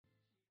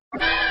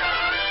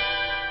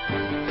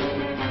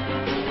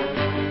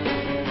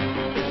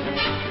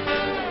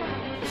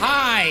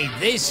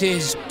this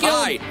is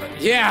Hi.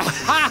 Yeah,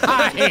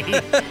 hi.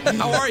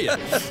 How are you?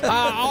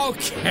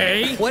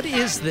 Okay. What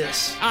is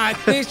this?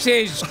 This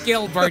is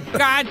Gilbert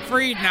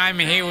Gottfried, and I'm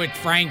here with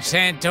Frank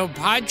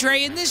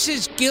Santopadre, and this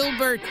is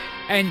Gilbert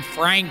and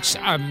Frank's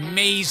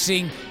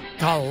amazing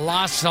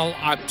colossal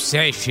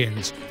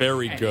obsessions.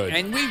 Very good.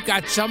 And we've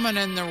got someone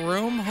in the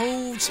room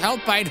whose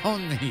help I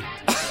don't need.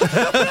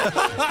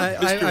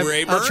 Mr.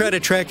 Rayburn? I'll try to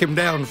track him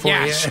down for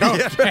Yes, you.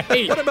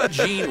 okay. What about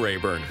Gene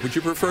Rayburn? Would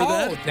you prefer Oh,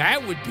 that?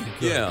 that would be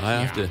good. Yeah,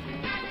 I have to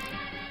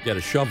get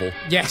a shovel.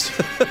 Yes.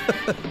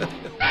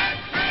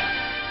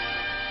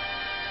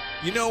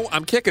 You know,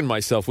 I'm kicking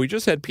myself. We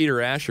just had Peter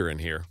Asher in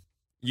here.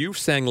 You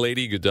sang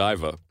Lady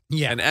Godiva.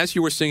 Yeah. And as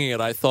you were singing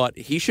it, I thought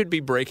he should be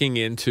breaking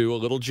into a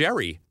little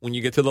Jerry when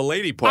you get to the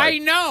lady part. I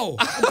know.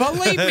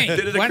 Believe me.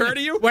 Did it occur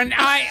to you? When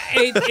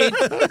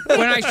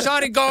I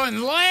started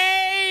going,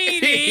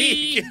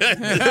 lady.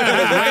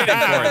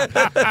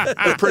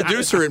 The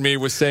producer in me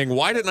was saying,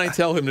 why didn't I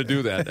tell him to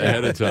do that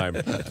ahead of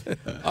time?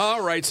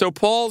 All right, so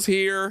Paul's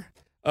here,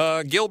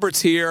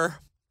 Gilbert's here,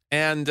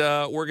 and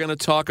we're going to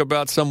talk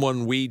about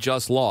someone we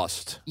just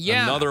lost.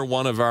 Yeah. Another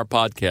one of our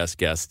podcast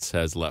guests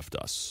has left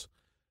us,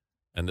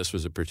 and this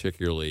was a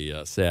particularly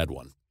sad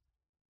one.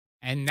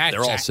 And that's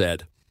They're all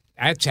sad.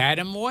 That's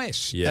Adam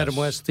West. Yes. Adam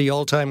West, the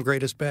all-time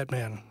greatest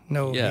Batman.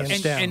 No, Yes.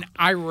 hands down. And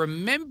I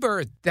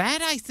remember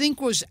that, I think,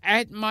 was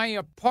at my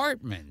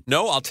apartment.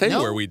 No, I'll tell you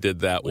No? where we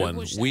did that Where one.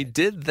 was We that?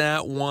 did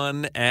that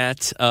one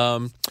at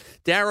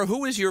Dara.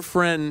 Who is your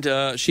friend?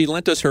 She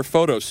lent us her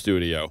photo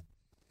studio.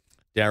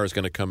 Dara's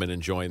going to come in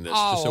and join this,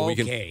 Oh, just so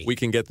okay. we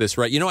can get this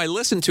right. You know, I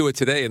listened to it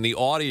today, and the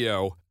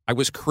audio. I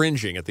was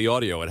cringing at the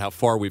audio and how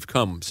far we've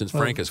come since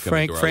Frank has come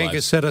into our Frank has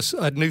lives. set us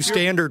a new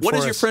standard What for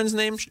is your us. friend's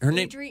name? Her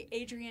name?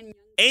 Adrian.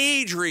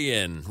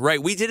 Adrian.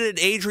 Right. We did it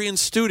at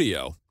Adrian's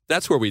studio.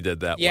 That's where we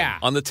did that Yeah.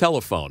 one. On the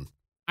telephone.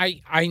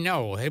 I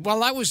know.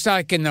 Well, I was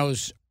like in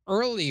those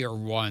earlier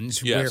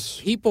ones Yes.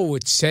 where people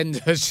would send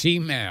us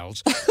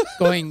emails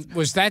going,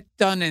 was that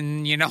done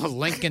in,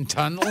 Lincoln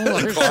Tunnel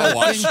or Car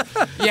wash.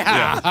 something?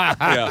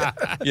 Yeah.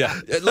 Yeah.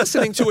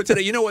 Listening to it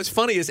today, you know what's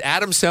funny is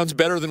Adam sounds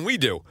better than we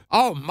do.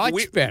 Oh,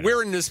 much better.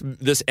 We're in this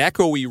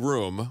echoey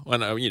room. When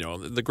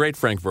the great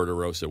Frank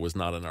Verderosa was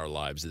not in our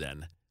lives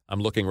then.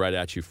 I'm looking right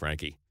at you,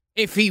 Frankie.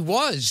 If he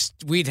was,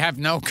 we'd have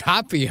no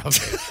copy of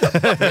it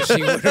because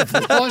he would have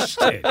lost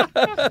it.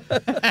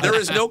 There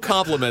is no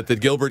compliment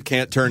that Gilbert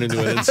can't turn into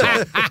an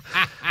insult.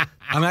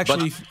 I'm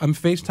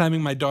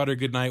FaceTiming my daughter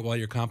goodnight while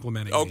you're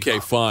complimenting me. Okay,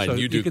 fine. So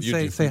you do. could You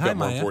say, do. say You've hi, got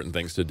more Maya. important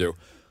things to do.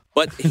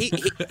 But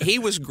he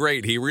was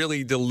great. He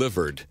really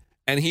delivered.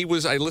 And he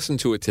was. I listened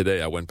to it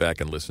today. I went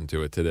back and listened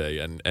to it today.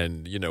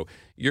 And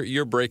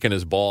you're breaking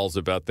his balls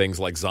about things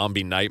like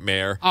Zombie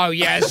Nightmare. Oh,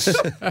 yes.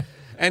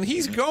 And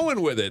he's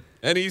going with it.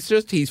 And he's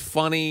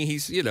funny.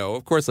 He's,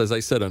 of course, as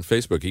I said on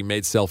Facebook, he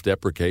made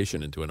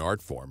self-deprecation into an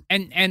art form.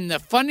 And the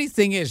funny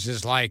thing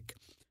is like,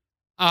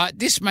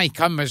 this may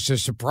come as a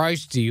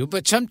surprise to you,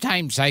 but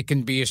sometimes I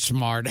can be a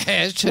smart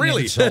ass and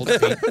Really? insult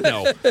people.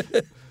 No.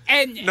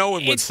 And No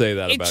one would say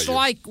that about It's you.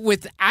 like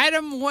with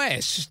Adam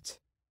West,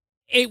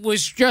 it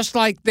was just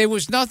like there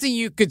was nothing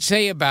you could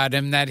say about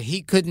him that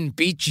he couldn't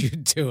beat you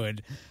to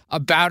it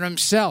about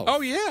himself.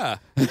 Oh, yeah.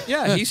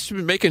 Yeah, he's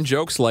been making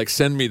jokes like,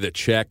 send me the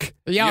check.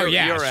 Yeah, oh,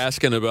 yes. You're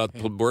asking about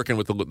working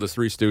with the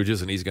Three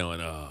Stooges, and he's going,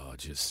 oh,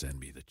 just send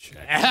me the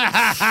check.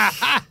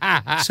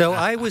 So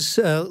I was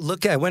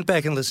I went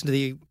back and listened to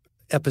the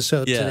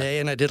episode Yeah. today,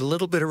 and I did a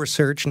little bit of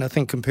research,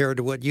 nothing compared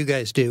to what you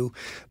guys do.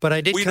 But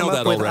I did We come know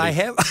up that with already.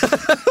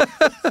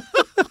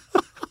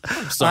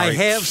 Sorry. I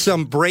have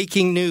some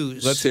breaking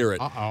news. Let's hear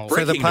it. Uh-oh. For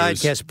the Breaking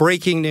news. podcast.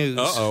 Breaking news.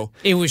 Uh-oh.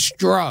 It was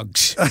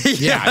drugs.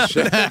 Yes.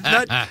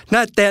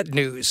 not that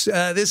news.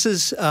 This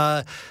is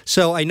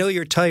so I know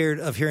you're tired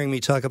of hearing me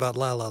talk about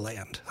La La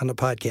Land on the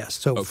podcast.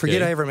 So Okay.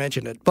 forget I ever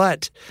mentioned it.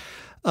 But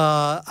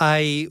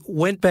I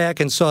went back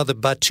and saw the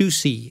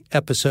Batusi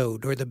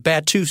episode or the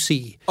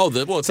Batusi. Oh,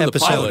 it's in the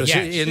episode. pilot.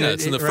 Yes.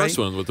 It's in the first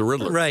one with the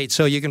Riddler. Right.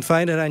 So you can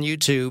find it on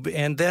YouTube.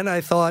 And then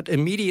I thought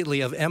immediately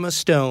of Emma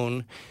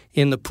Stone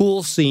in the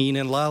pool scene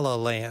in La La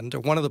Land, or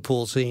one of the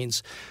pool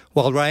scenes,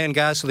 while Ryan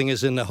Gosling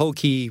is in the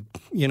hokey,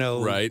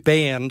 Right.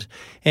 band,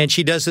 and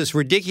she does this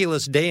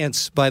ridiculous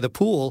dance by the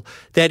pool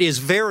that is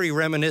very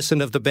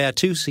reminiscent of the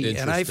Batusi.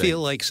 And I Interesting. feel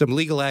like some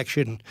legal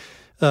action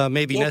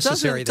may be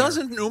necessary there.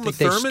 Doesn't I Uma think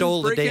they Thurman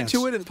stole the break dance.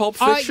 into it in Pulp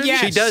Fiction?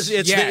 yes. She does.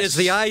 Yes. It's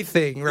the eye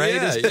thing, right?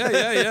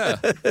 Yeah.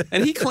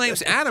 And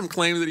Adam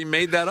claimed that he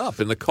made that up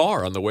in the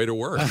car on the way to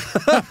work.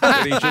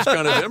 That he just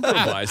kind of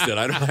improvised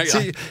it.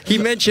 See, he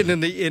mentioned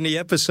in the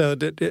episode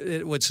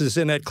that which is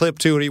in that clip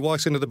too, and he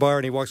walks into the bar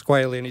and he walks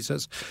quietly and he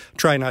says,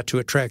 "Try not to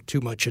attract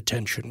too much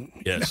attention."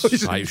 Yes,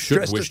 he's I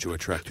shouldn't dressed wish as- to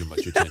attract too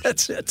much attention.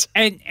 That's it.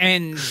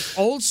 And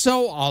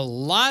also a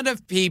lot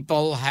of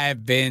people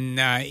have been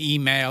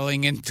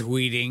emailing and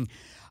tweeting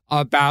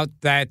about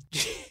that.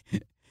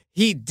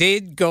 He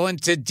did go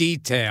into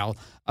detail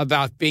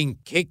about being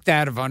kicked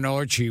out of an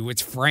orgy with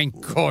Frank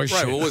Gorshin.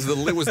 Right.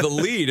 Well, it was the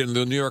lead in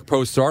the New York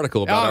Post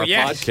article about our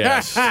yes.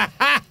 podcast.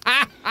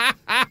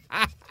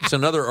 There's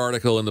another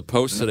article in the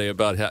Post today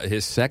about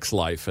his sex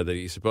life that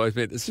he supposed.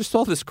 It's just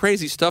all this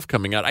crazy stuff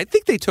coming out. I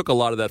think they took a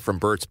lot of that from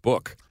Bert's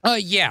book.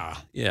 Yeah.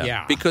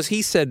 Because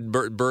he said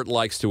Bert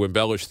likes to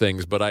embellish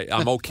things, but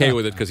I'm okay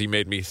with it because he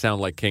made me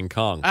sound like King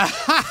Kong.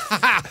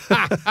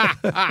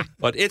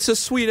 But it's a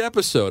sweet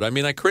episode. I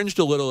mean, I cringed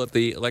a little at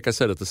the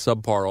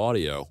subpar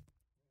audio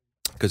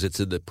because it's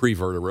in the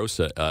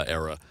pre-Verderosa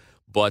era.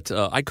 But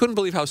I couldn't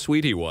believe how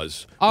sweet he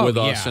was with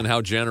us and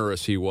how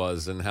generous he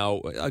was and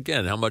how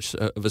much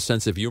of a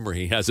sense of humor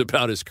he has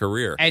about his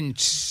career. And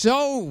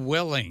so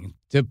willing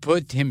to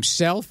put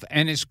himself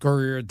and his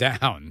career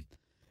down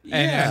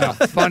in a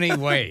funny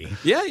way.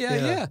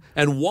 Yeah.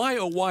 And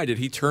why did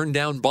he turn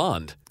down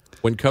Bond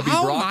when Cubby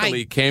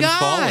Broccoli came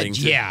calling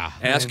to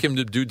ask him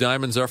to do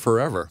Diamonds Are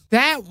Forever?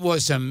 That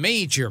was a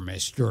major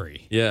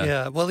mystery.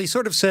 Yeah. Well, he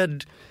sort of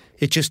said...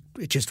 It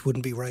just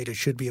wouldn't be right. It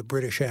should be a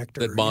British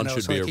actor. That Bond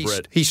should be a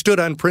Brit. He stood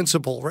on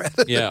principle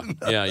rather than...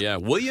 Yeah.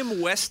 William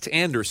West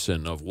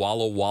Anderson of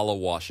Walla Walla,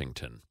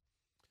 Washington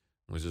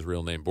was his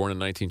real name. Born in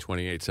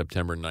 1928,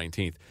 September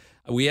 19th.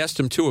 We asked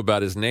him, too,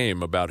 about his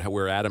name, about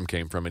where Adam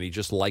came from, and he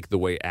just liked the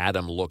way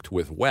Adam looked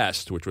with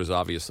West, which was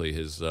obviously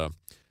his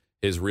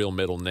real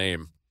middle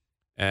name.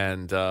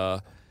 And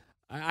I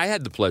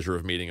had the pleasure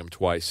of meeting him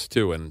twice,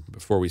 too, and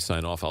before we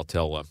sign off, I'll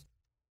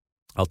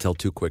tell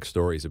two quick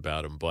stories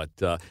about him, but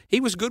he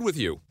was good with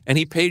you, and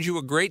he paid you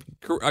a great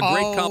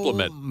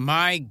compliment.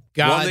 My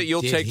God, one that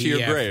you'll take to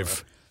your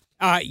grave.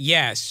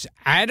 Yes,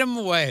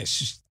 Adam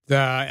West,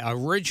 the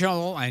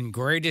original and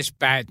greatest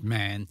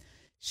Batman,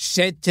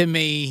 said to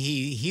me,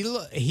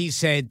 he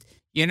said,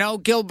 "You know,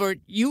 Gilbert,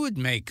 you would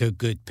make a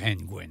good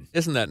Penguin."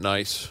 Isn't that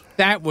nice?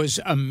 That was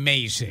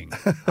amazing.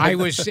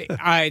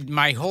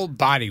 My whole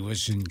body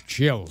was in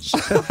chills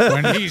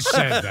when he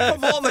said that.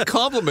 Of all the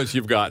compliments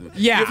you've gotten.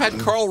 Yeah. You've had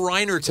Carl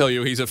Reiner tell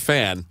you he's a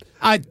fan.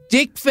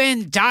 Dick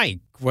Van Dyke,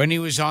 when he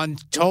was on,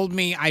 told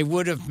me I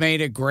would have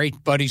made a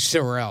great Buddy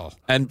Sorrell.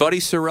 And Buddy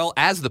Sorrell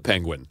as the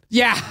Penguin.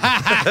 Yeah.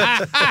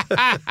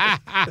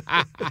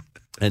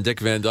 And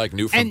Dick Van Dyke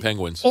knew from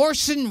Penguins.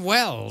 Orson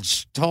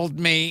Welles told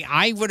me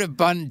I would have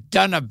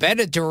done a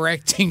better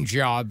directing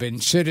job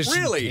in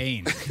Citizen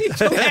Kane.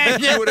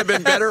 You would have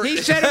been better. He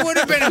said it would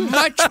have been a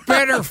much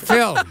better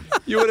film.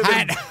 You would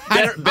have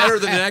been better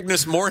than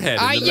Agnes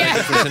Moorehead in The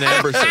Magnificent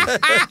Amberson.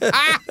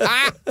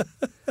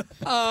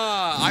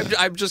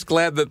 I'm just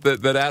glad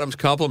that Adam's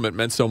compliment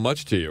meant so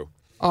much to you.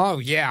 Oh,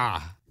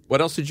 yeah. What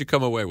else did you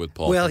come away with,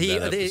 Paul? Well,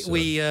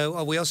 we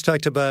also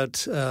talked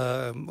about,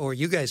 or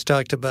you guys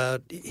talked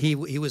about, he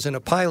was in a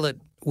pilot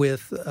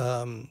with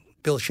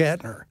Bill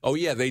Shatner. Oh,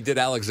 yeah, they did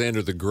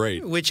Alexander the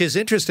Great. Which is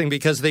interesting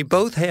because they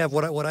both have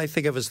what I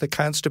think of as the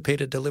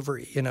constipated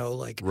delivery,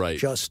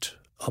 just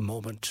a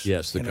moment.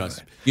 Yes, you know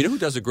who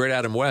does a great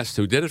Adam West,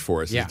 who did it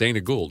for us, is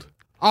Dana Gould.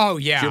 Oh,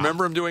 yeah. Do you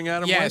remember him doing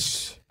Adam Yes.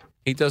 West?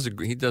 He does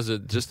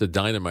just a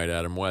dynamite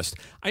Adam West.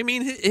 I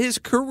mean, his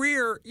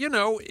career,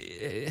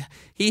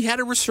 he had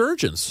a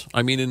resurgence.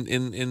 I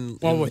mean,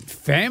 with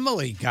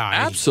Family Guy,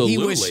 absolutely,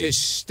 he was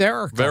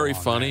hysterical. Very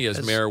funny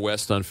as Mayor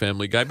West on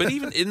Family Guy. But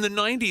even in the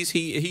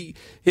 90s,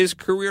 his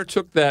career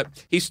took that.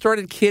 He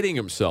started kidding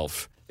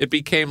himself. It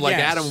became like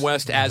Adam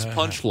West as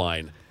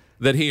Punchline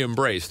that he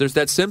embraced. There's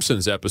that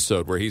Simpsons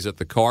episode where he's at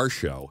the car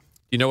show.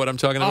 You know what I'm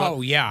talking about?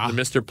 Oh, yeah. The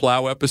Mr.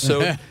 Plow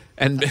episode.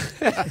 And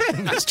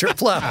Mr.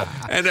 Plow.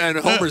 And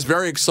Homer's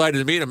very excited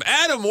to meet him.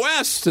 Adam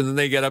West! And then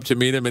they get up to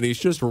meet him, and he's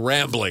just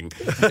rambling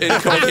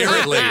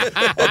incoherently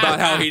about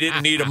how he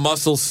didn't need a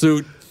muscle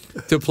suit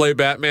to play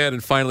Batman.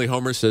 And finally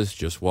Homer says,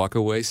 "Just walk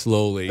away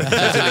slowly." He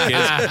says to the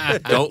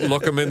kids, "Don't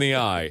look him in the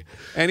eye."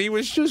 And he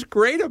was just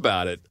great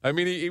about it. I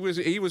mean, he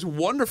was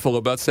wonderful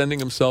about sending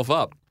himself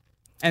up.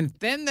 And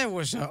then there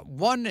was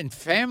one in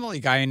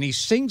Family Guy, and he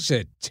sings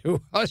it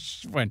to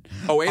us when.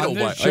 Oh,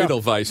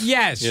 Edelweiss.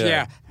 Yes,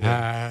 yeah.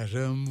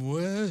 Adam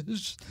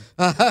West.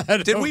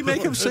 Did we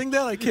make him sing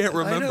that? I can't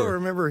remember. I don't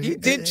remember. He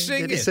did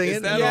sing it. Is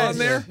that on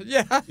there?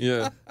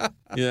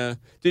 Yeah.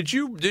 Did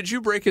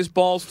you break his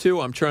balls too?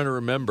 I'm trying to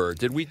remember.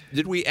 Did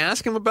we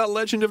ask him about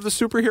Legend of the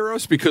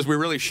Superheroes? Because we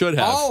really should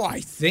have. Oh, I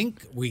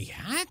think we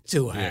had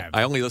to have. Yeah.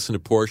 I only listened to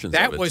portions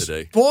of it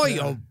today.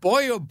 Oh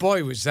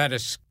boy, was that a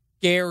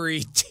scary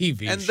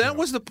TV and show. That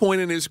was the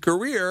point in his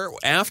career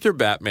after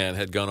Batman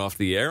had gone off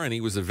the air, and he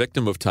was a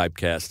victim of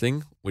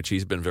typecasting, which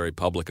he's been very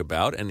public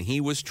about, and he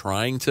was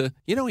trying to,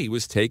 he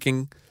was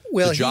taking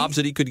the jobs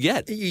that he could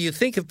get. You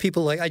think of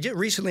people like,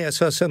 recently I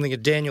saw something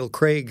that Daniel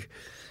Craig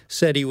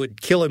said he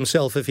would kill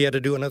himself if he had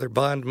to do another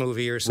Bond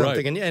movie or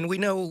something. Right. And we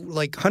know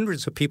like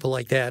hundreds of people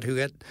like that who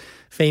got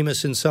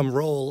famous in some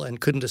role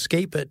and couldn't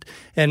escape it.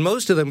 And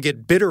most of them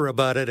get bitter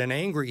about it and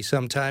angry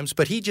sometimes.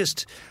 But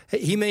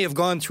he may have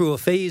gone through a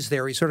phase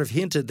there. He sort of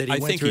hinted that he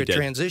went through a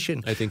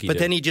transition. I think he did. But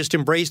did. then he just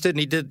embraced it, and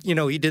he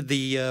did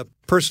the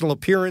personal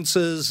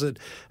appearances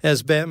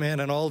as Batman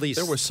and all these.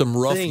 There were some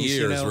rough things,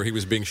 years where he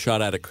was being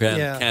shot out of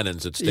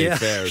cannons at state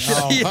fairs,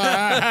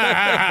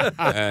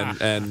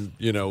 and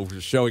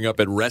showing up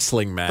at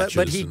wrestling matches.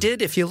 But he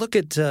did. If you look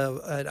at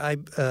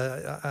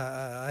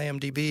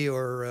IMDb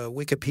or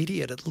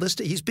Wikipedia, it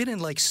listed he's been in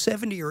like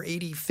 70 or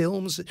 80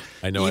 films.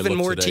 I know. Even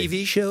more today.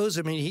 TV shows.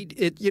 I mean,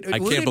 I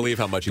can't believe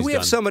how much he's done. We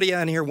have somebody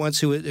on here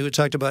once who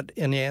talked about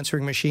an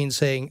answering machine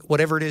saying,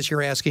 "Whatever it is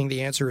you're asking,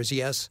 the answer is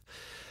yes."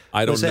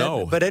 I don't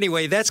know. But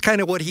anyway, that's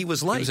kind of what he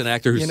was like. He was an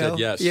actor who said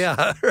yes.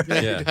 Yeah, right.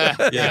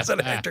 Yeah. He's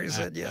an actor who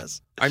said yes.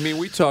 I mean,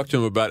 we talked to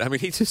him about. I mean,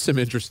 he did some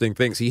interesting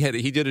things. He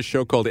did a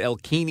show called El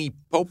Kini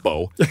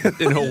Popo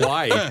in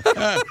Hawaii,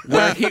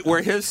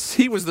 where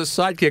he was the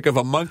sidekick of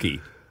a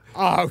monkey.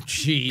 Oh,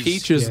 jeez.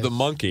 Peaches the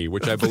monkey,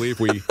 which I believe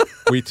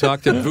we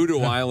talked at Voodoo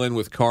Island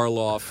with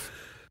Karloff.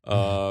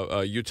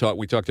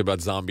 We talked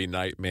about Zombie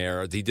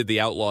Nightmare. He did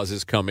The Outlaws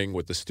Is Coming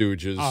with the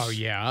Stooges. Oh,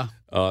 yeah.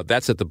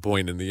 That's at the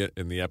point in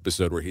the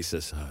episode where he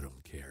says, "I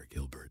don't care,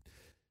 Gilbert.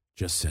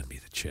 Just send me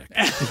the check."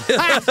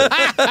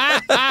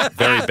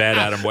 Very bad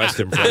Adam West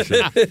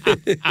impression.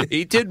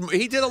 He did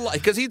a lot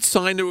because he'd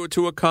signed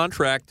to a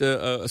contract,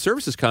 a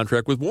services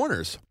contract with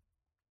Warner's.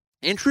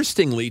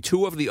 Interestingly,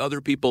 two of the other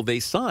people they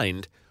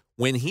signed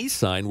when he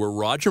signed were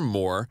Roger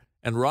Moore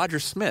and Roger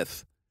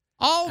Smith.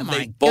 Oh, and my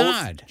they both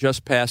God.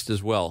 just passed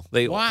as well.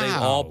 They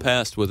all Wow.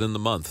 passed within the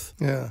month.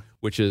 Yeah.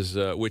 Which is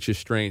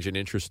strange and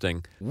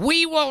interesting.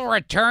 We will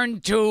return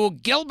to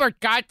Gilbert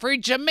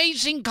Gottfried's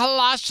Amazing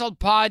Colossal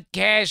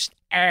podcast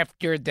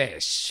after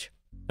this.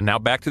 And now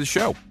back to the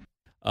show.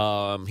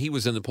 He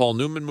was in the Paul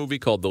Newman movie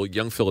called The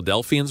Young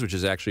Philadelphians, which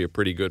is actually a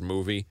pretty good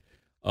movie.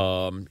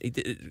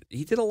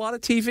 He did a lot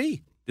of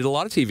TV.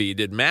 He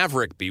did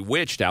Maverick,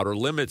 Bewitched, Outer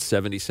Limits,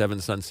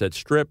 77 Sunset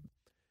Strip.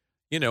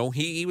 You know,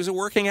 he was a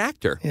working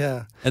actor.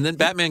 Yeah. And then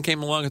Batman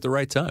came along at the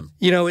right time.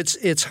 You know,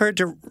 it's hard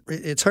to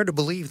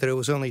believe that it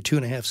was only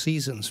 2.5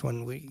 seasons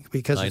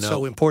because it's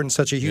so important,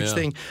 such a huge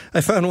thing.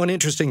 I found one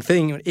interesting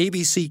thing.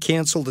 ABC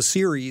canceled the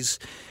series,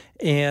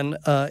 and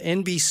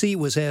NBC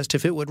was asked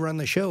if it would run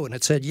the show, and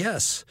it said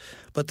yes.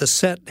 But the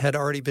set had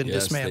already been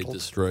dismantled. They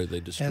destroyed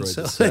and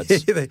so the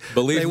sets.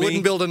 Believe they me,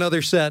 wouldn't build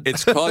another set.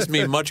 It's caused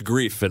me much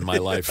grief in my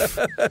life,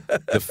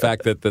 the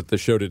fact that the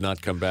show did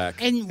not come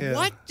back. And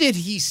what did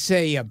he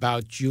say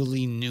about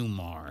Julie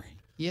Newmar?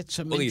 He had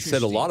some He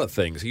said a lot of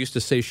things. He used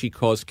to say she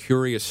caused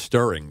curious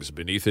stirrings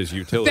beneath his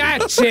utility.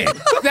 That's it.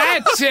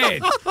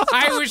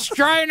 I was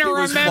trying to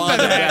remember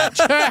that.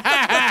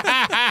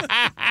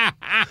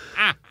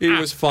 He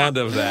was fond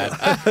of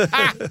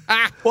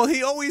that. Well,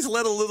 he always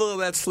let a little of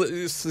that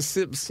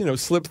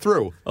slip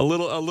through. A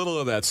little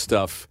of that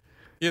stuff.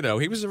 You know,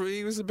 he was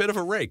a bit of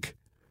a rake.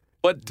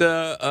 But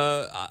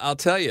I'll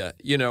tell you,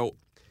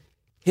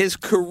 his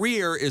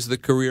career is the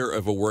career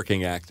of a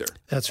working actor.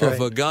 That's right. Of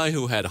a guy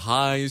who had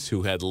highs,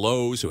 who had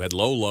lows, who had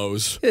low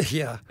lows.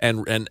 Yeah.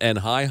 And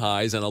high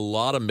highs and a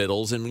lot of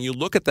middles. And when you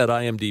look at that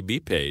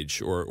IMDb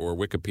page or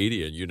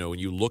Wikipedia, when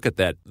you look at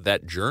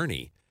that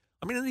journey,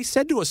 I mean, and he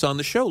said to us on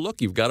the show,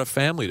 "Look, you've got a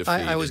family to feed.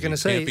 I was going to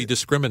say, can't be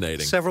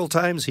discriminating." Several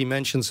times he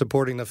mentioned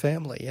supporting the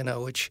family,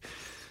 which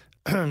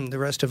the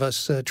rest of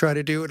us try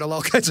to do it in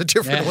all kinds of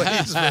different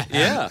ways.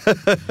 Yeah.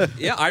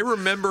 I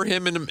remember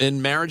him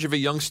in Marriage of a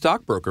Young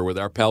Stockbroker with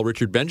our pal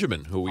Richard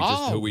Benjamin, who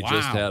we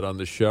just had on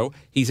the show.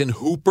 He's in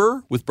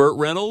Hooper with Burt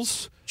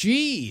Reynolds.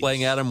 Jeez.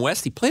 Playing Adam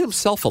West. He played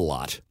himself a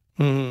lot.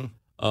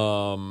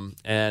 Mm-hmm.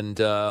 And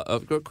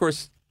of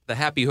course, the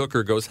happy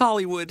hooker goes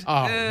Hollywood.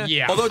 Oh,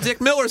 yeah. Although Dick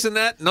Miller's in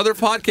that, another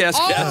podcast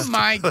guest. Oh,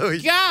 my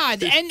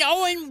God. And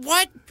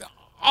what?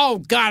 Oh,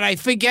 God, I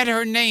forget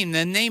her name,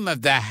 the name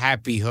of the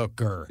happy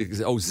hooker.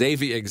 Oh,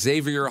 Xavier That's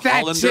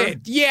Hollander? it.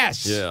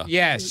 Yes. Yeah.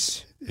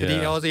 Yes.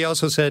 Yeah. He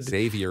also said,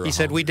 Xavier he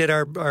said, Hollander. we did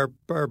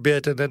our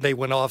bit, and then they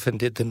went off and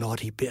did the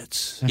naughty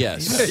bits.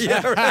 Yes.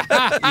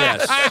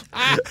 Yes.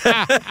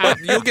 But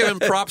you'll give him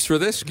props for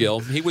this,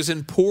 Gil. He was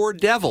in Poor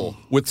Devil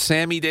with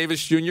Sammy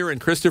Davis Jr. and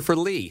Christopher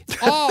Lee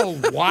Oh,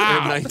 in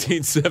wow.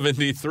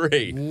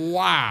 1973.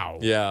 Wow.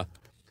 Yeah.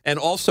 And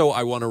also,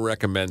 I want to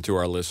recommend to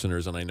our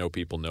listeners, and I know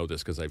people know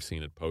this because I've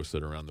seen it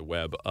posted around the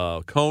web,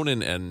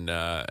 Conan and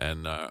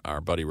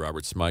our buddy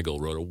Robert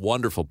Smigel wrote a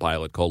wonderful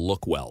pilot called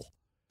Look Well.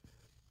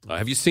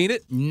 Have you seen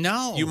it?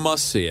 No. You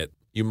must see it.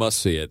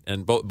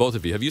 And both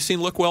of you. Have you seen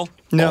Look Well?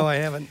 No, I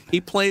haven't. He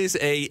plays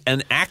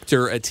an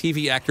actor, a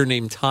TV actor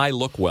named Ty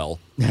Lookwell,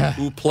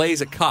 who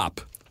plays a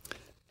cop.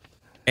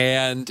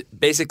 And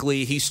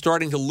basically, he's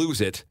starting to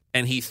lose it,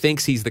 and he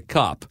thinks he's the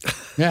cop.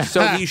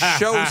 So he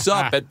shows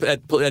up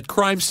at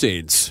crime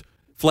scenes,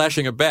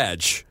 flashing a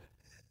badge.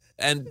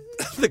 And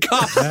the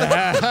cop...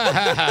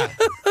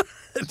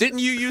 Didn't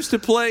you used to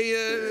play...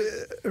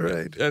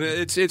 Right. And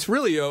it's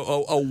really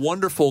a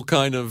wonderful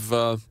kind of...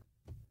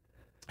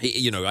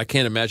 I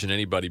can't imagine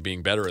anybody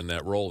being better in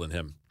that role than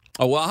him.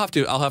 Oh, well,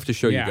 I'll have to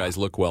show you guys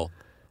Look Well.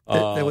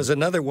 There was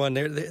another one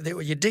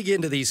there. You dig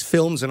into these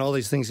films and all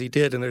these things he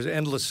did, and there's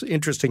endless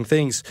interesting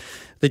things.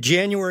 The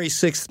January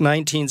 6th,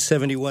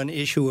 1971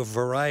 issue of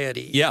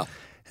Variety Yeah.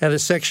 had a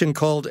section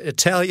called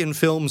Italian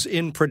Films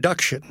in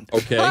Production.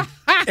 Okay.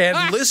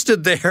 And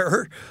listed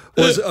there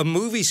was a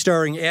movie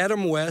starring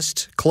Adam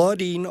West,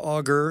 Claudine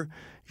Auger,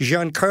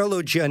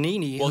 Giancarlo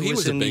Giannini, Well, who he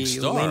was a in big the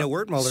star. Lena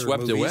Wertmuller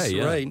Swept movies, away,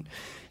 yeah. right?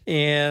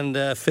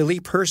 And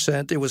Philippe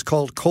Hercent. It was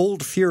called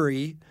Cold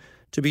Fury,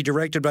 to be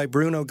directed by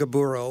Bruno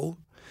Gaburo,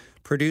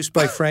 produced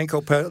by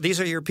Franco. These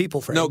are your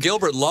people, Frank. No,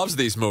 Gilbert loves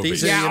these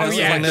movies. These are,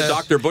 like the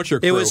Dr. Butcher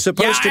crew. It was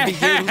supposed to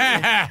begin,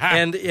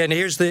 and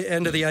here's the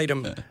end of the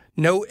item.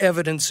 No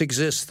evidence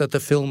exists that the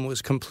film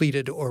was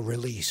completed or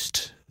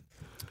released.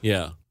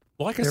 Yeah.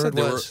 Well, like I There said,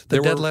 it was. The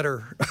dead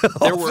letter.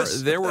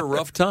 There were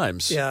rough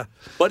times. Yeah.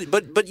 But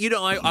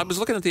I was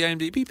looking at the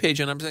IMDb page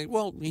and I'm saying,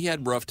 well, he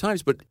had rough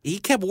times, but he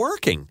kept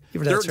working.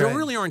 Yeah, there that's right.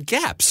 really aren't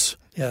gaps.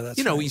 Yeah,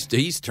 that's right.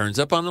 He turns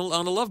up on a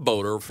Love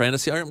Boat or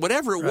Fantasy Island,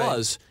 whatever it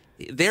was.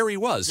 There he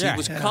was. Yeah. He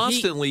was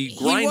constantly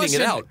grinding he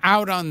wasn't it out.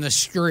 out on the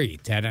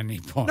street at any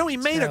point. No, he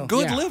made a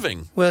good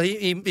living. Well,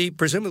 he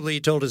presumably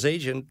told his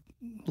agent,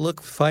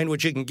 look, find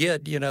what you can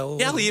get,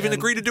 Yeah, he even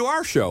agreed to do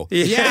our show.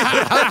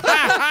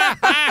 Yeah.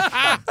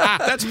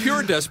 That's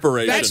pure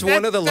desperation. That's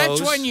one of the lows.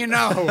 That's when you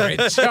know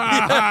it's.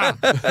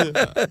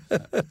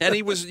 And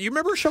he was, you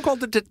remember a show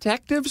called The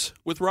Detectives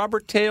with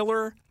Robert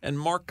Taylor and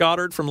Mark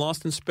Goddard from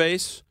Lost in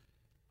Space?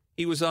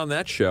 He was on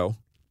that show.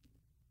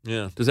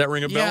 Yeah. Does that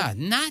ring a bell? Yeah,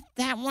 not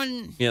that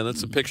one. Yeah,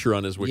 that's a picture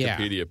on his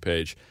Wikipedia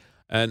page.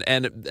 And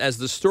as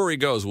the story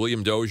goes,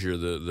 William Dozier,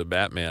 the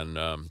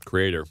Batman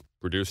creator,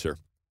 producer,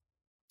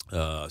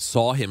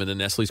 saw him in a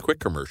Nestle's Quick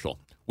commercial,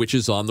 which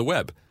is on the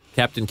web.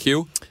 Captain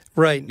Q.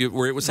 Right.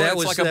 Where it was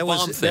like a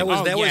Bond thing.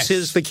 That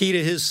was the key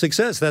to his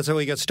success. That's how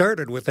he got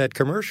started with that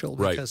commercial,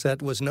 because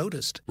that was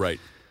noticed. Right.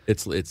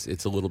 It's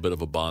a little bit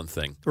of a Bond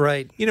thing.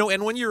 Right.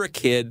 And when you're a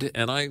kid,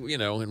 and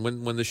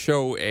when the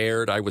show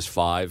aired, I was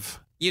 5.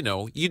 You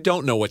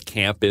don't know what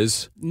camp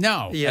is.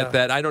 No. Yeah. At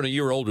that, I don't know.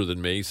 You were older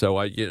than me,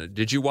 so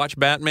did you watch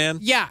Batman?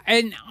 Yeah,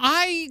 and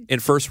I in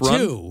first run.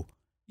 Too.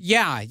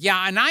 Yeah,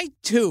 and I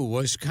too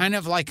was kind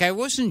of like I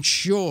wasn't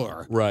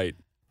sure. Right.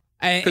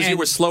 Because you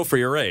were slow for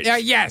your age.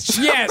 Yes.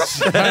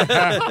 But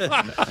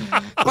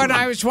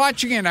I was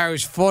watching it, I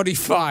was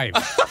 45.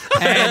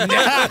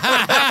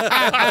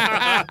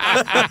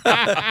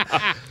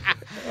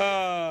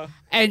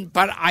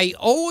 But I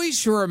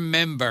always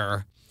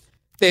remember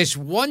there's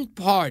one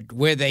part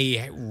where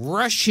they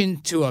rush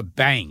into a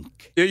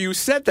bank. Yeah, you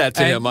said that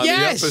to him on the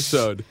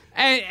episode.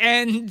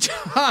 And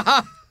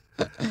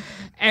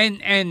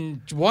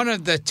one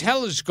of the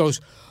tellers goes,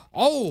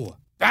 "Oh,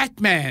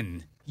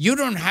 Batman, you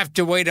don't have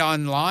to wait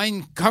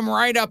online. Come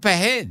right up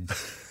ahead."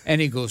 And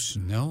he goes,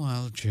 "No,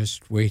 I'll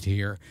just wait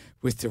here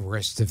with the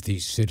rest of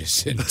these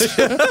citizens."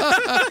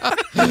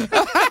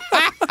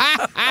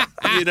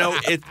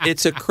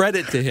 It's a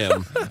credit to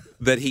him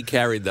that he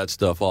carried that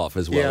stuff off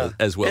as well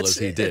as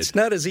he did. It's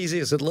not as easy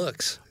as it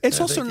looks. It's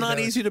also not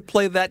easy to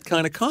play that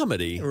kind of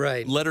comedy.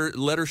 Right. Let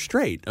her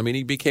straight. I mean,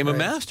 he became a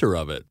master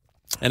of it.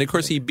 And, of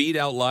course, he beat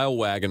out Lyle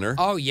Waggoner.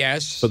 Oh,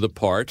 yes. For the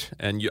part.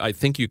 And I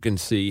think you can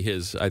see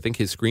his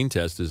screen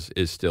test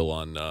is still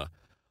on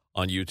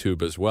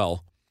YouTube as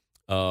well.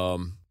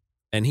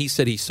 And he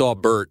said he saw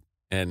Burt,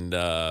 and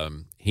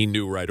he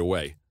knew right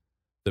away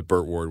that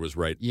Burt Ward was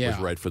right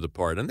for the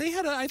part. And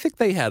I think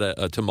they had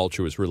a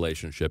tumultuous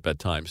relationship at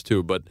times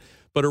too, but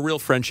a real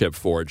friendship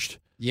forged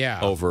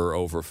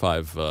over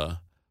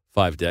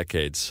 5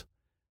 decades.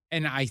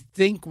 And I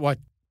think what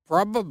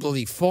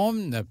probably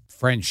formed the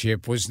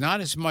friendship was not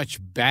as much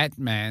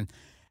Batman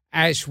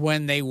as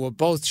when they were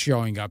both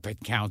showing up at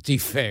county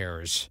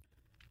fairs.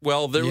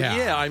 Well,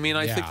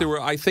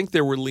 I think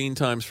there were lean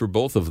times for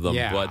both of them,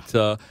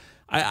 but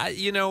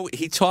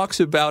he talks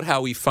about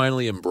how he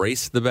finally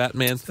embraced the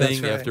Batman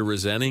thing after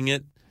resenting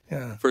it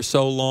for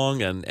so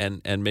long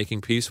and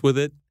making peace with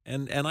it.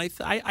 And I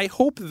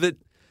hope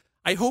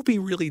he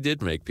really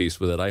did make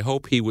peace with it. I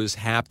hope he was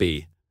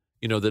happy.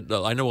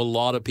 That I know a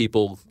lot of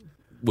people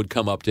would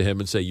come up to him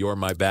and say, "You're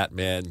my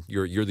Batman.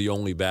 You're the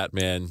only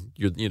Batman.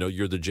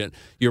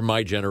 You're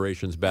my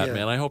generation's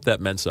Batman." Yeah. I hope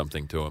that meant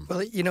something to him.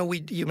 Well,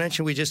 you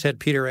mentioned we just had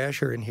Peter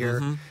Asher in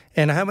here,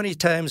 and how many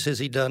times has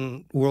he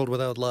done World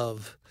Without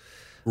Love?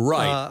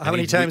 Right. How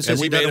many times has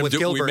he done it with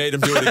Gilbert? We made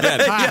him do it again.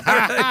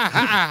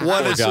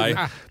 One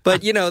guy.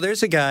 But,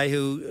 there's a guy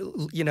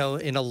who, in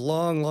a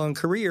long, long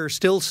career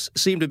still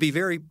seemed to be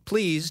very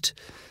pleased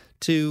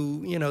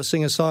to,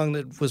 sing a song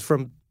that was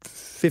from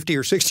 50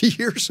 or 60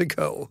 years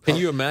ago. Can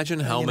you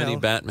imagine how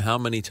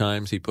many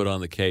times he put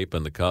on the cape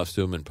and the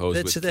costume and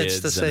posed with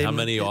kids, and how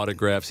many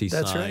autographs he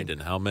signed,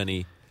 and how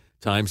many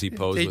times he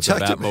posed with the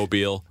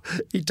Batmobile?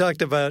 He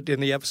talked about in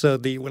the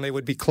episode when they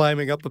would be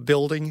climbing up a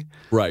building.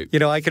 Right.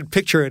 I could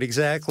picture it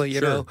exactly,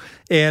 know.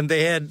 And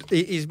they had,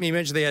 he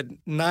mentioned they had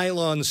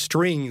nylon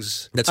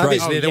strings. That's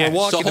Obviously, right. They were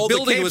walking, the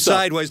building was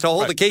sideways to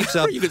hold the capes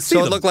up,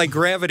 so it looked like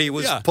gravity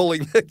was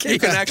pulling the capes. You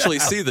can actually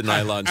see the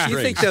nylon strings. You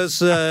think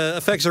those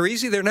effects are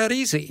easy? They're not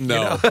easy.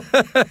 No.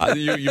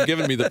 You've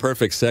given me the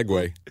perfect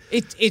segue.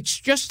 It's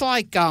just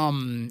like,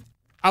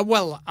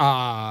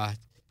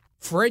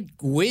 Fred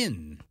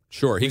Gwynne.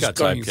 Sure, he got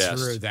going typecast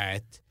through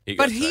that.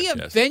 But he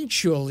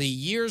eventually,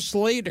 years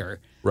later,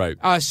 Right.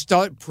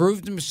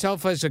 Proved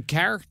himself as a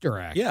character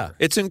actor. Yeah,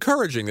 it's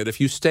encouraging that if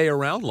you stay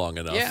around long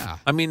enough. Yeah.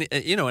 I mean,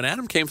 and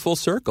Adam came full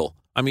circle.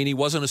 I mean, he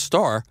wasn't a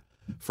star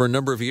for a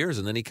number of years,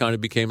 and then he kind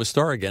of became a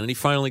star again, and he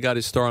finally got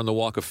his star on the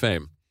Walk of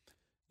Fame.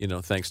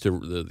 Thanks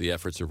to the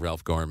efforts of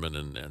Ralph Garman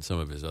and some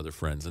of his other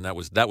friends, and that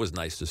was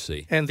nice to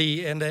see.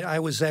 And I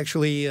was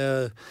actually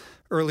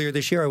earlier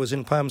this year. I was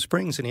in Palm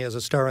Springs, and he has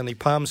a star on the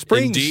Palm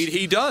Springs. Indeed,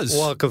 he does.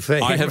 Walk of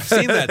Fame. I have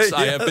seen that.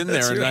 I have been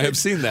there, and I have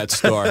seen that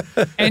star.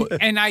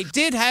 And I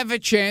did have a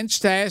chance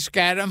to ask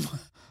Adam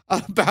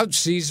about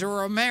Cesar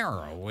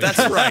Romero. That's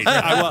right.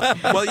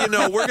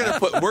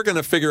 We're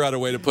gonna figure out a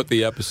way to put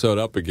the episode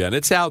up again.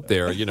 It's out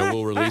there.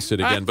 We'll release it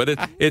again, but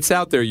it's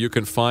out there. You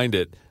can find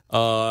it.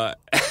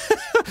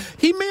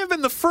 He may have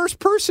been the first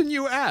person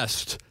you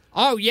asked.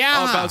 Oh,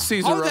 yeah. About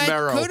Cesar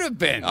Romero. That could have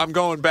been. I'm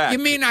going back. You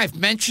mean I've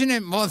mentioned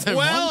it more than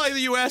once? Well,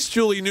 you asked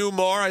Julie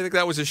Newmar. I think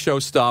that was a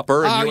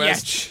showstopper.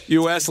 And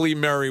you asked Lee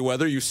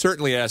Merriweather. You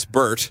certainly asked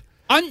Bert.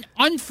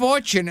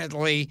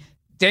 Unfortunately,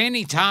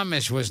 Danny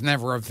Thomas was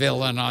never a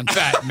villain on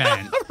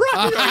Batman.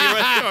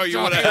 Right.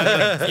 You would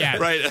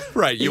have.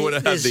 Right. You would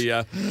have had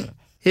the...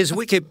 His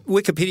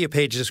Wikipedia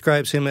page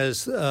describes him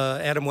as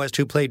Adam West,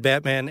 who played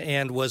Batman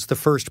and was the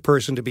first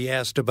person to be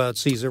asked about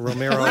Cesar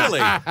Romero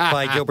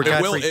by Gilbert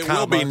Gottfried. It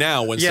will be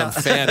now when some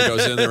fan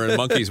goes in there and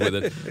monkeys with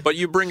it. But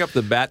you bring up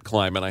the Bat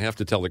Climb, and I have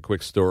to tell a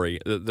quick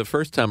story. The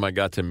first time I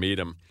got to meet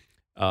him,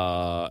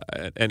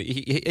 and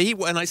he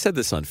and I said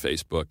this on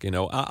Facebook,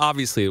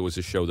 obviously it was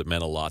a show that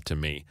meant a lot to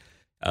me.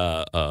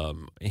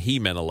 He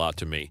meant a lot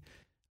to me.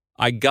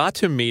 I got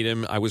to meet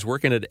him. I was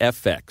working at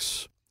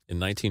FX. In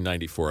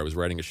 1994, I was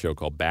writing a show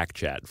called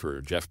Backchat for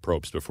Jeff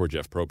Probst before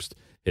Jeff Probst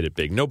hit it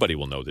big. Nobody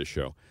will know this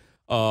show.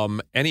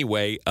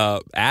 Anyway,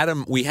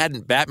 Adam, we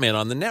had Batman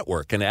on the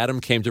network, and Adam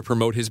came to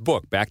promote his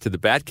book, Back to the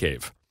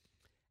Batcave.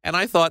 And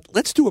I thought,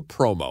 let's do a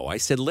promo. I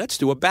said, let's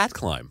do a bat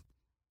climb.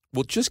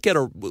 We'll just get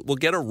a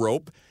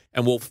rope,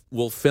 and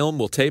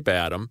we'll tape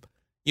Adam,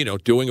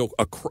 doing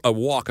a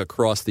walk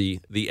across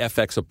the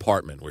FX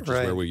apartment, which is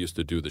where we used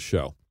to do the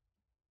show.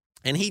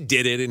 And he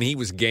did it, and he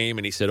was game,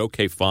 and he said,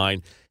 okay,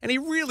 fine. And he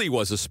really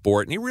was a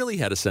sport, and he really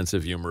had a sense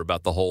of humor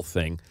about the whole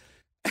thing.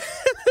 And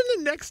then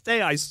the next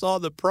day I saw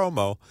the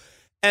promo,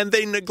 and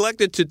they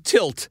neglected to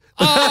tilt.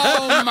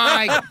 Oh,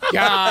 my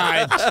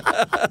God.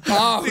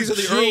 Oh, these are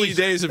the early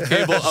days of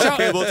cable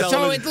television.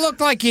 So it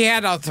looked like he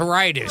had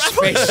arthritis,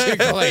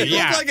 basically. He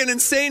looked like an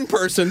insane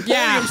person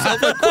pulling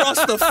himself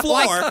across the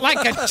floor.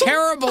 Like a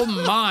terrible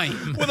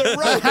mime. With a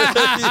rope.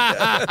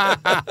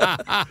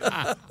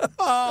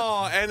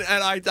 Oh, and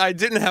I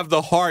didn't have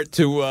the heart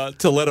to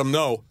let him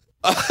know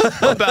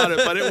about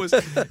it, but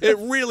it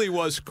really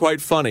was quite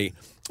funny.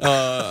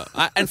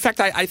 In fact,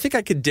 I think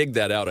I could dig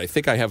that out. I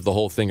think I have the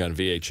whole thing on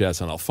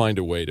VHS, and I'll find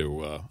a way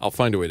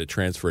to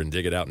transfer and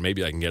dig it out, and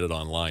maybe I can get it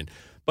online.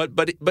 But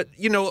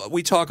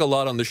we talk a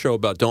lot on the show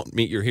about don't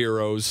meet your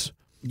heroes.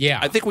 Yeah,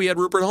 I think we had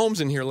Rupert Holmes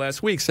in here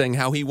last week saying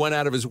how he went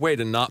out of his way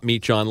to not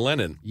meet John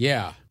Lennon.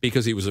 Yeah,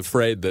 because he was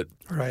afraid that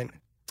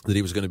that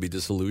he was going to be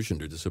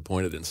disillusioned or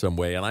disappointed in some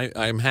way. And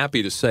I'm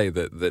happy to say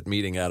that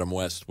meeting Adam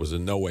West was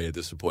in no way a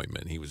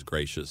disappointment. He was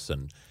gracious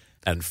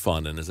and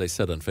fun. And as I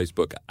said on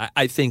Facebook,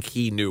 I think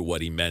he knew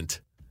what he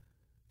meant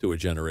to a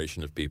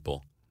generation of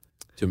people,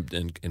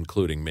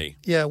 including me.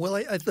 Yeah, well,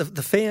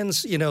 the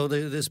fans,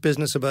 this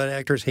business about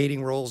actors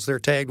hating roles they're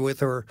tagged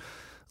with or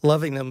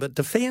loving them, but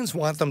the fans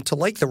want them to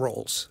like the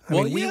roles.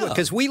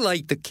 Because we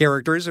like the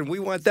characters, and we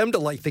want them to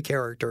like the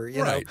character.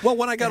 You know? Well,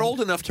 when I got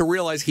old enough to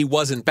realize he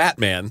wasn't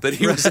Batman, that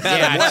he was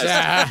Adam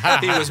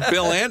West, he was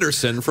Bill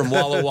Anderson from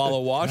Walla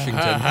Walla, Washington.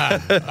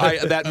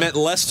 That meant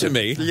less to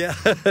me. Yeah.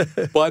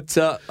 But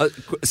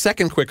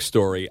second quick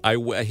story: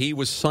 he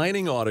was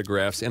signing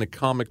autographs in a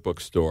comic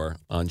book store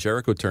on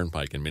Jericho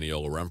Turnpike in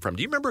Mineola, where I'm from.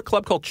 Do you remember a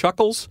club called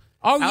Chuckles?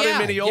 Out in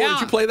Mineola.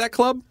 Did you play that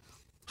club?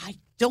 I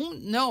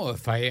don't know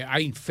if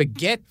I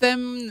forget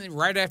them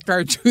right after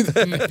I do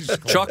them.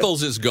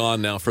 Chuckles is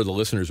gone now for the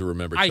listeners who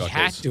remember Chuckles. I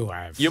had to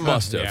have. You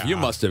must have. Yeah. You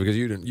must have because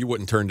you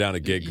wouldn't turn down a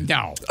gig.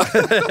 No.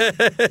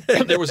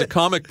 There was a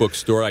comic book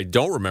store. I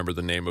don't remember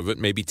the name of it.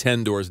 Maybe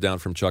 10 doors down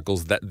from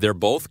Chuckles. They're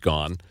both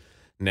gone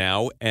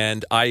now.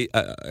 And I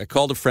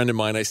called a friend of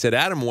mine. I said,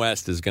 Adam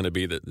West is going to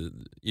be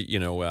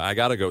I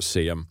got to go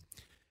see him.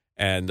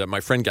 And my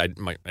friend, I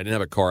didn't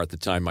have a car at the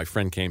time. My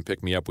friend came,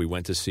 picked me up. We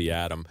went to see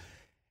Adam.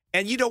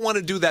 And you don't want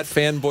to do that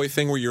fanboy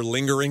thing where you're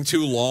lingering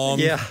too long.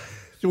 Yeah.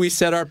 We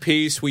said our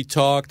piece. We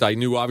talked. I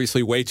knew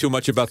obviously way too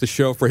much about the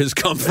show for his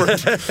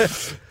comfort.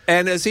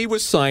 And as he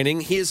was signing,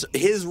 his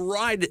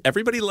ride,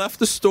 everybody left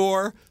the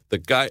store. The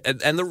guy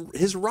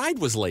his ride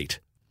was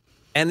late.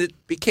 And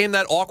it became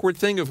that awkward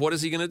thing of what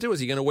is he going to do? Is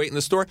he going to wait in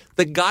the store?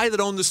 The guy that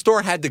owned the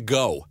store had to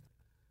go.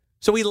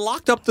 So he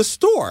locked up the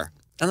store.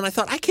 And then I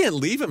thought, I can't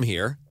leave him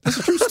here. That's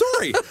a true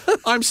story.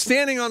 I'm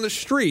standing on the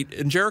street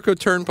in Jericho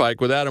Turnpike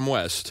with Adam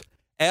West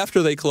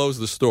after they closed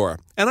the store.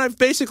 And I've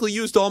basically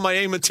used all my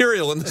A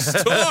material in the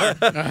store.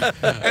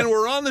 And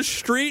we're on the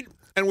street,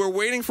 and we're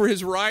waiting for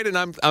his ride, and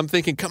I'm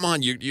thinking, come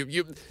on,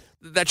 you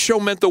that show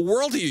meant the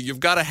world to you. You've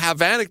got to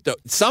have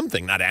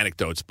something, not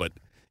anecdotes, but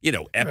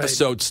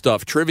episode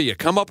stuff, trivia.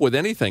 Come up with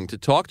anything to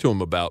talk to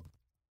him about.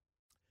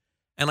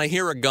 And I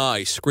hear a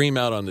guy scream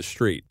out on the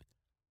street,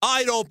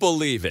 "I don't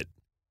believe it.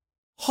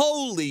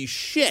 Holy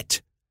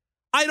shit.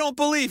 I don't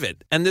believe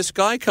it." And this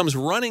guy comes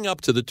running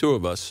up to the two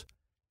of us.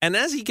 And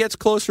as he gets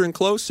closer and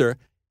closer,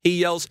 he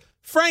yells,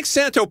 "Frank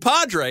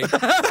Santopadre." It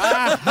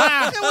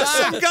was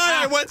some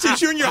guy I went to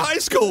junior high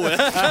school with.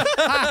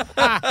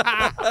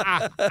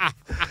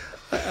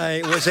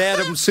 Was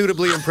Adam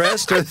suitably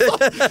impressed? This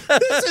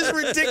is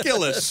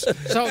ridiculous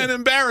and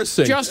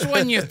embarrassing. Just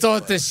when you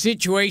thought the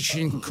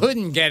situation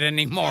couldn't get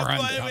any more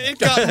uncomfortable. It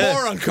got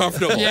more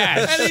uncomfortable.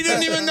 Yes. And he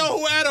didn't even know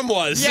who Adam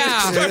was.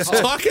 Yeah. He starts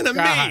talking to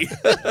me.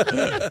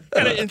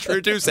 And I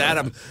introduce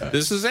Adam.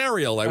 This is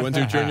Ariel. I went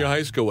to junior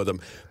high school with him.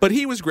 But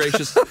he was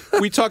gracious.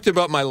 We talked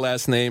about my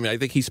last name. I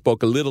think he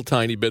spoke a little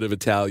tiny bit of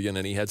Italian,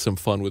 and he had some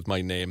fun with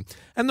my name.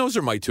 And those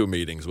are my 2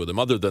 meetings with him,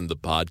 other than the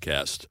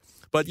podcast.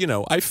 But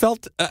I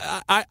felt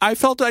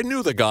I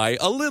knew the guy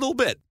a little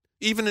bit,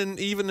 even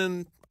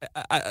in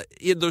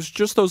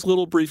those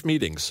little brief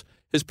meetings.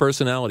 His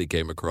personality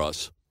came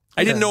across.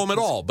 I didn't know him at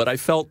all, but I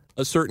felt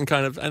a certain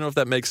kind of, I don't know if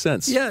that makes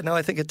sense. Yeah, no,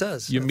 I think it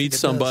does. You meet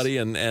somebody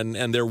and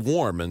they're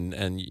warm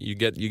and you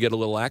get a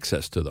little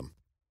access to them.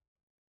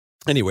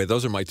 Anyway,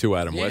 those are my 2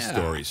 Adam West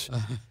stories.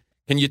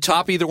 Can you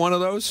top either one of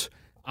those?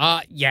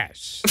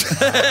 Yes.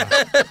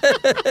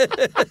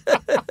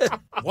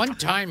 One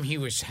time he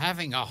was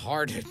having a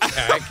heart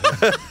attack,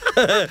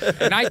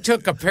 and I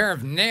took a pair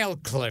of nail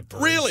clippers.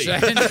 Really?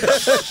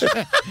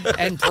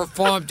 And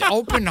performed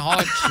open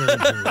heart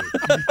surgery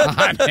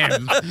on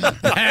him.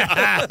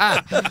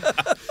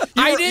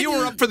 You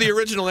were up for the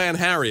original Anne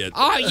Harriet.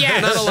 Oh,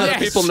 yes. Not a lot of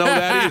people know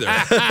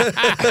that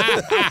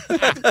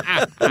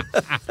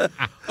either.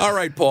 All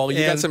right, Paul,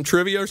 you got some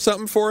trivia or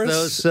something for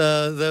us?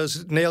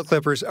 Those nail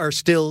clippers are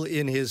still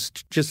in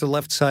just the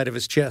left side of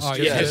his chest. Oh,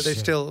 yes. They're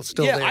still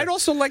yeah, there. I'd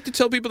also like to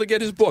tell people to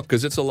get his book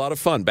because it's a lot of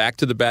fun. Back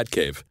to the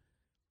Batcave,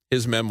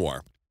 his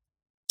memoir,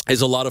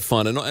 is a lot of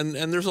fun,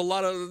 and there's a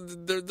lot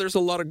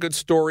of good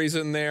stories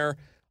in there.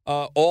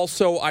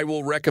 Also, I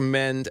will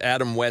recommend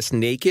Adam West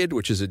Naked,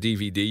 which is a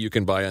DVD you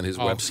can buy on his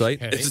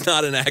website. It's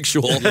not an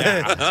actual.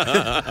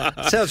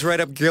 Sounds right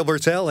up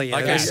Gilbert's alley.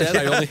 Like I said,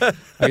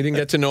 I didn't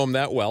get to know him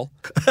that well.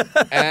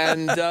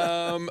 And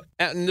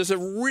there's a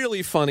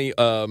really funny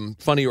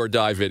or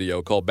Die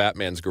video called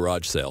Batman's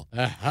Garage Sale,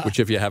 which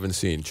if you haven't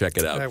seen, check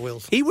it out. I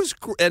will. He was,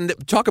 and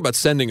talk about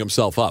sending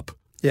himself up.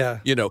 Yeah.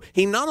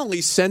 He not only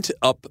sent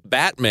up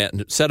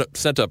Batman,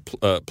 sent up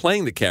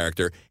playing the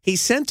character, he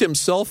sent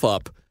himself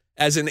up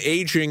as an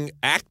aging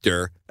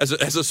actor, as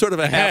a sort of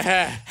a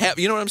half,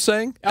 you know what I'm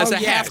saying? As a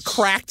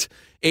half-cracked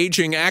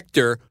aging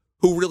actor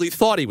who really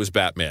thought he was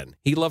Batman.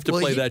 He loved to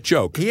play that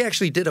joke. He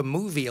actually did a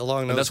movie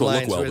along those lines. That's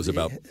what Look Well was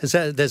about. Is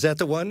that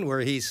the one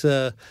where he's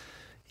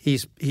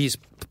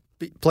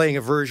playing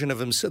a version of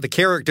himself, the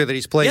character that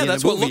he's playing in the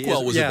movie? Yeah, that's what Look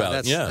Well was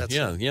about.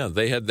 Yeah.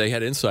 They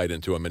had insight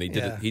into him, and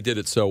he did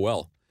it so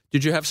well.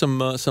 Did you have some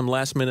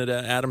last-minute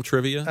Adam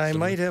trivia? I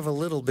might have a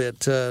little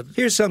bit.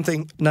 Here's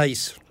something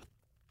nice.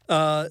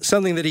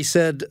 Something that he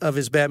said of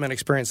his Batman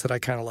experience that I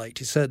kind of liked.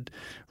 He said,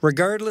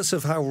 regardless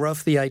of how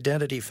rough the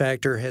identity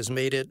factor has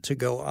made it to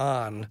go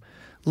on,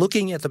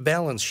 looking at the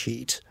balance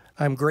sheet,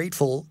 I'm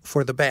grateful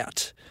for the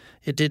Bat.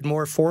 It did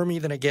more for me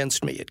than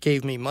against me. It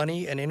gave me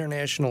money, an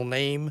international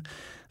name,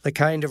 the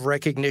kind of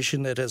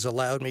recognition that has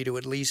allowed me to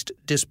at least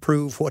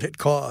disprove what it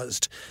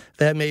caused.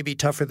 That may be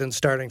tougher than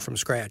starting from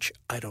scratch.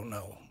 I don't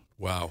know.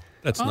 Wow.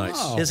 That's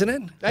nice. Isn't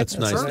it? That's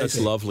nice. Nice. That's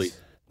lovely.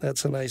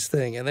 That's a nice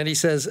thing. And then he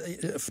says,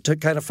 to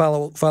kind of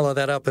follow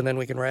that up, and then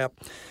we can wrap,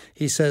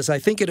 he says, I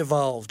think it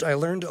evolved. I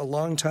learned a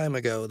long time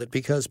ago that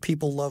because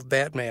people love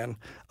Batman,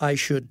 I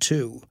should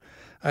too.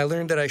 I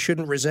learned that I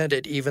shouldn't resent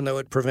it even though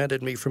it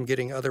prevented me from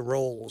getting other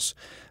roles.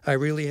 I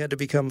really had to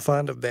become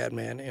fond of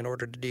Batman in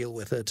order to deal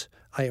with it.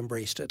 I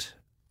embraced it.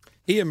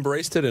 He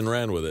embraced it and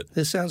ran with it.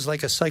 This sounds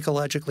like a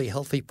psychologically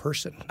healthy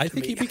person. I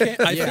think he became.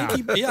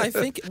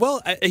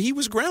 Well, he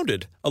was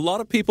grounded. A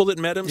lot of people that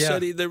met him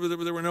said there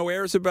were no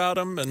airs about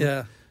him,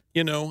 and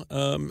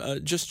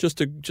just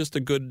a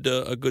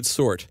good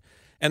sort.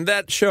 And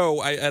that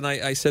show,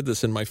 I said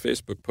this in my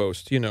Facebook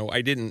post.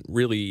 I didn't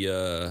really.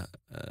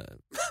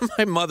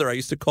 My mother, I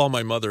used to call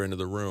my mother into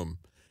the room.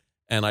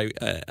 And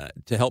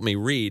to help me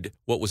read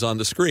what was on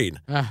the screen.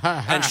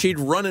 And she'd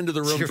run into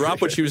the room, drop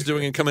what she was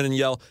doing, and come in and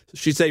yell.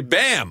 She'd say,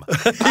 "Bam!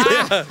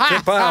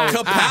 Kapow!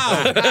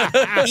 Kapow!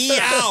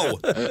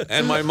 Eow!"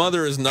 And my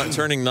mother is not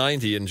turning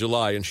 90 in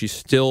July, and she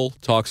still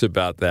talks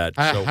about that.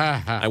 So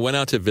I went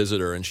out to visit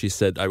her, and she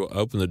said, I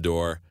opened the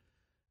door,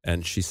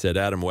 and she said,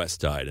 Adam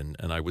West died, and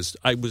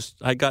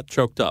I got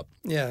choked up.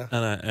 Yeah.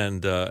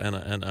 And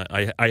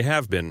I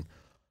have been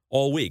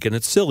all week, and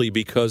it's silly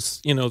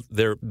because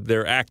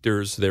they're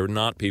actors, they're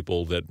not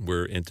people that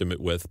we're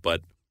intimate with,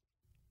 but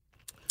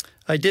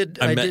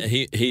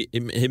he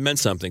meant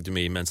something to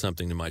me. He meant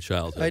something to my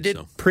childhood. I did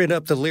print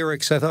up the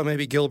lyrics. I thought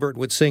maybe Gilbert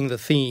would sing the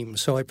theme,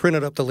 so I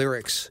printed up the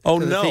lyrics. Oh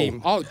to no! The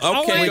theme.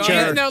 Okay.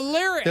 The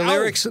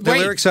lyrics. The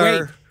lyrics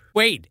are.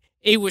 Wait.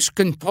 It was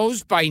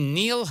composed by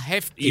Neil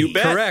Hefti. You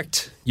bet.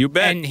 Correct. You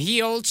bet. And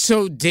he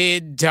also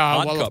did,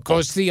 of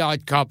course, The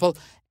Odd Couple.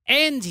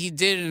 And he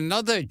did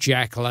another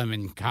Jack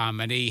Lemmon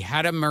comedy,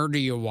 How to Murder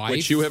Your Wife.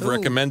 Which you have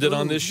recommended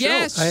on this show.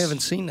 Yes. I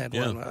haven't seen that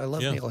one. I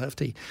love Neil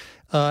Hefti.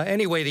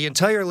 Anyway, the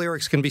entire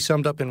lyrics can be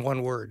summed up in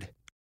one word.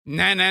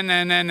 Na na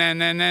na na na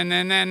na na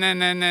na na na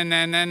na na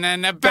na na na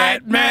na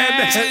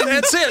Batman.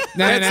 That's it.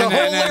 That's the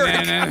whole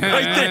lyric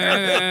right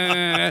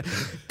there.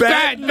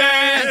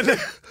 Batman.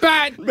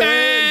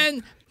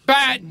 Batman.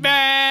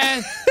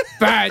 Batman.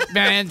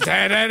 Batman.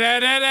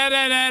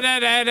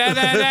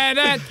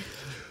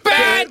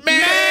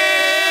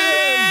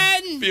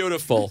 Batman.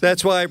 Beautiful.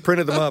 That's why I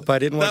printed them up. I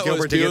didn't want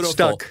Gilbert to get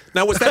stuck.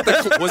 Now, was that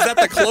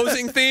the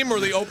closing theme or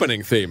the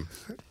opening theme?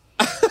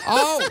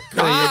 Oh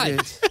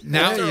God!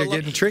 Now you're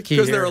getting tricky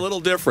because they're a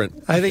little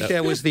different. I think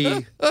that was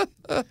the.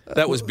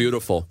 That was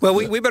beautiful. Well,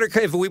 we better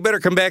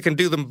come back and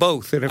do them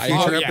both in a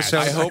future episode.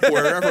 I hope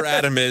wherever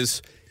Adam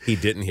is, he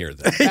didn't hear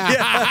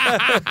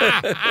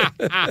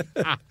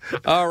that.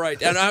 All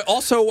right, and I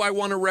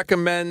want to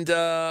recommend.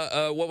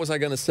 What was I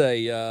going to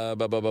say?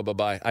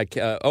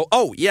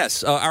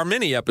 Yes, our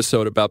mini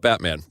episode about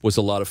Batman was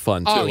a lot of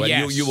fun too. Oh,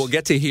 yes. And you will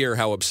get to hear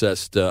how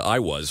obsessed I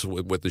was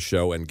with the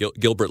show, and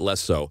Gilbert less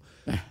so.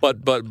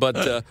 But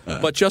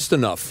just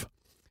enough.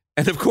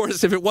 And of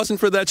course, if it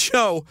wasn't for that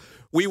show,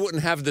 we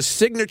wouldn't have the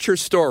signature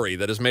story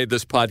that has made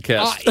this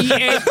podcast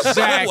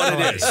exactly what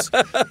it is.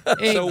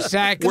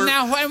 Exactly.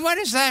 Now, what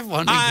is that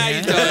one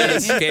again? It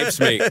escapes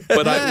me.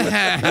 But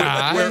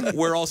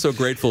we're also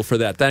grateful for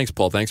that. Thanks,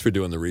 Paul. Thanks for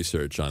doing the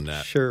research on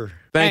that. Sure.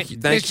 Thank you.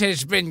 This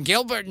has been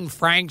Gilbert and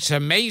Frank's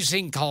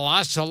Amazing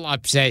Colossal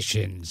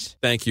Obsessions.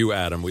 Thank you,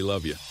 Adam. We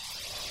love you.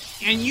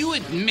 And you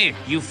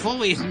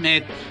fully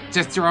admit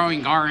to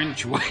throwing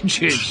orange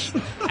wedges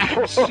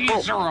at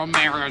Cesar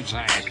Romero's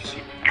ass.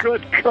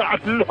 Good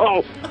God,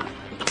 no.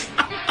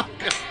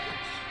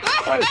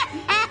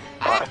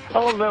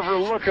 I'll never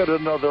look at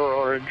another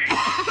orange.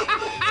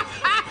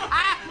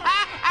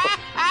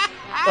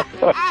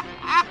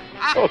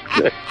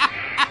 Okay.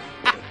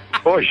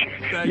 Boy,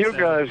 you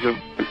guys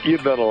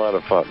you've been a lot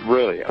of fun.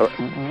 Really,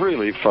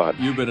 really fun.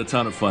 You've been a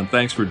ton of fun.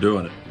 Thanks for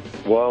doing it.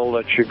 Well, I'll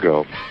let you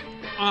go.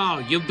 Oh,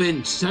 you've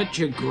been such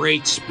a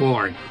great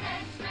sport.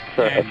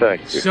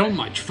 Thank you. So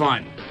much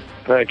fun.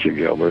 Thank you,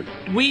 Gilbert.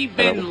 We've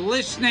been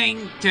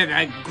listening to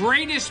the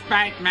greatest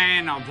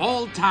Batman of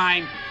all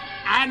time,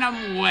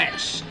 Adam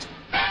West.